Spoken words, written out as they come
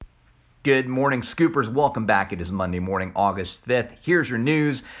Good morning, Scoopers. Welcome back. It is Monday morning, August 5th. Here's your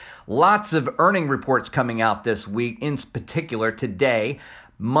news. Lots of earning reports coming out this week. In particular, today,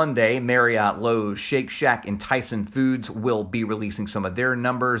 Monday, Marriott, Lowe's, Shake Shack, and Tyson Foods will be releasing some of their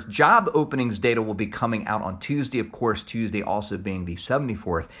numbers. Job openings data will be coming out on Tuesday. Of course, Tuesday also being the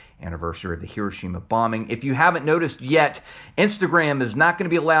 74th anniversary of the Hiroshima bombing. If you haven't noticed yet, Instagram is not going to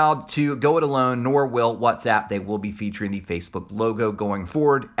be allowed to go it alone, nor will WhatsApp. They will be featuring the Facebook logo going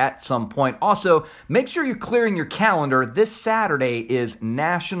forward at some point. Also, make sure you're clearing your calendar. This Saturday is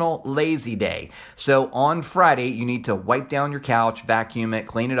National Lazy Day. So on Friday, you need to wipe down your couch, vacuum it,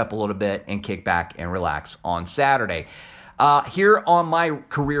 clean it up a little bit, and kick back and relax on Saturday. Here on My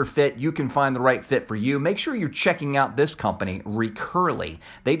Career Fit, you can find the right fit for you. Make sure you're checking out this company, Recurly.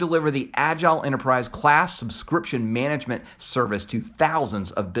 They deliver the Agile Enterprise Class subscription management service to thousands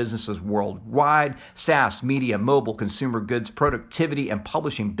of businesses worldwide. SaaS, media, mobile, consumer goods, productivity, and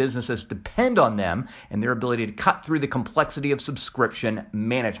publishing businesses depend on them and their ability to cut through the complexity of subscription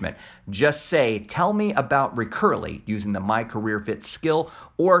management. Just say, tell me about Recurly using the My Career Fit skill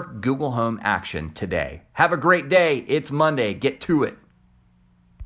or Google Home action today. Have a great day. It's Monday. Get to it.